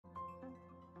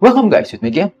Welcome guys, with me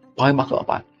again,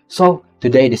 Panglimakegelapan. So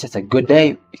today this is a good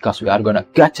day because we are gonna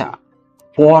gacha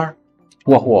for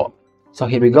Huohuo. So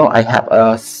here we go. I have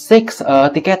a 6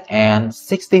 ticket and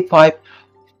 65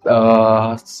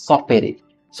 soft pity.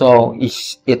 So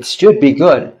it should be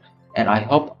good, and I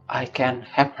hope I can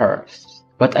have her.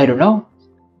 But I don't know.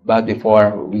 But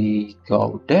before we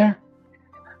go there,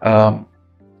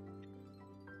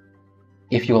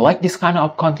 if you like this kind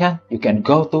of content, you can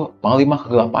go to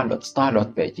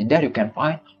panglimakegelapan.star.page. In there you can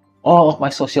find all of my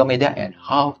social media and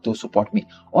how to support me,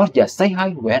 or just say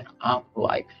hi when I'm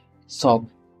live. So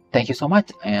thank you so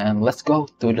much, and let's go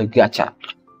to the gacha.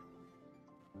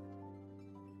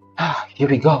 Here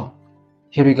we go.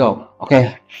 Here we go.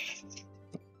 Okay.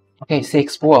 Okay,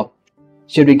 6 pool.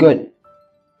 Should be good.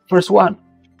 First one.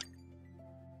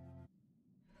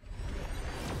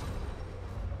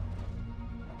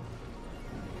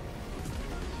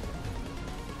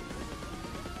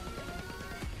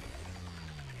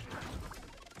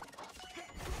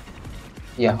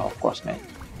 Yeah, of course, man.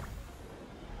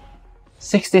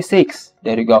 66.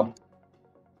 There you go.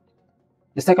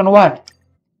 The second one.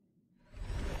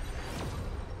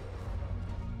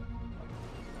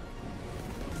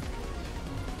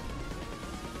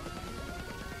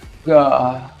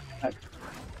 God.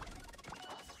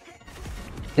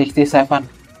 67.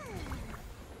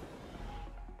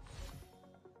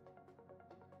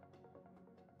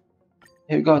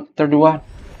 Here we go. Third one.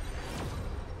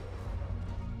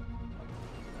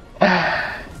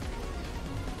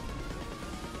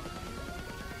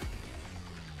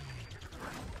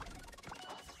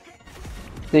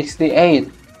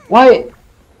 $68. Why?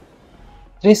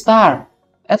 3 star.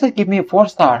 At least give me 4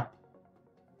 star.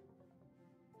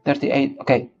 38.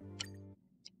 Okay.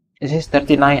 This is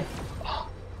 39.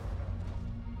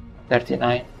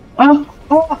 39.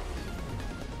 Oh.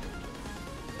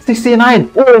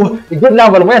 69. Oh, good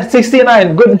number, man.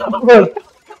 69. Good number.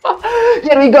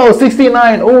 Here we go.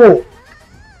 69. Oh,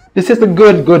 this is a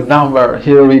good number.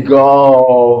 Here we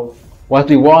go. What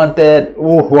we wanted.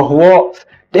 Oh, whoa.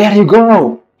 There you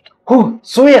go. Oh,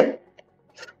 sweet.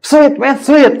 Sweet, man.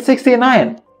 Sweet.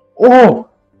 69. Oh.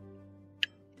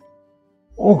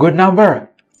 Oh, good number.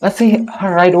 Let's see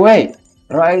her right away.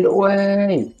 Right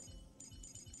away.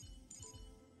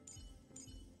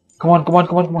 Come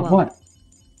on.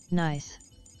 Nice.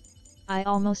 I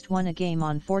almost won a game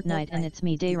on Fortnite and it's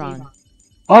me, Dayron.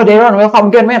 Oh, Dayron, welcome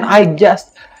again, man. I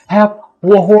just have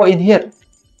Huohuo in here.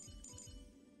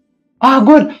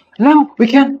 Good. Now we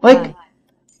can like.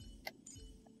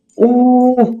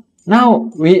 Oh,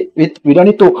 now we don't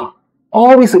need to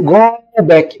always go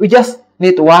back. We just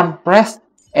need one press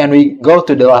and we go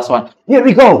to the last one. Here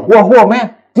we go. Huohuo,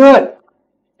 man. Good.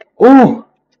 Oh,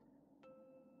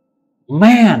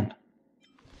 man.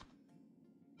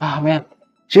 Man.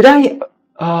 Should I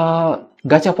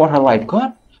gacha for her light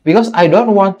gun? Because I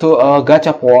don't want to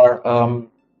gacha for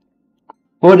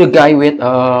the guy with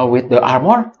the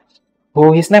armor.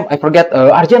 Who his name? I forget.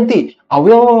 Argenti. I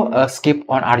will skip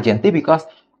on Argenti because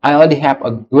I already have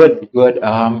a good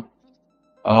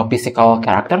physical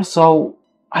character. So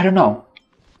I don't know.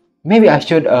 Maybe I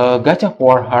should gacha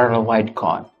for her light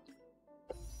gun.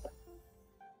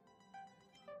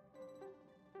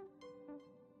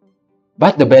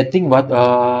 But the bad thing about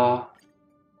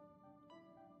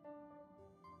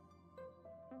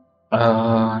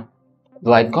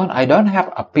light gun, I don't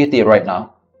have a pity right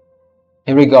now.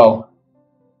 Here we go.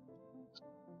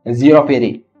 0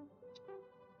 pity.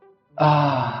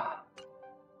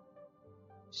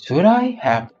 Should I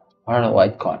have her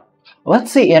light gun?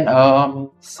 Let's see in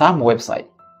some website.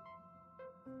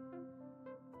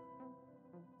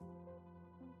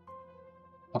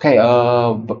 Okay.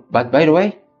 But by the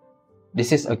way,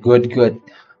 this is a good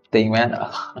thing, man.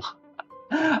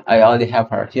 I already have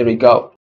her. Here we go.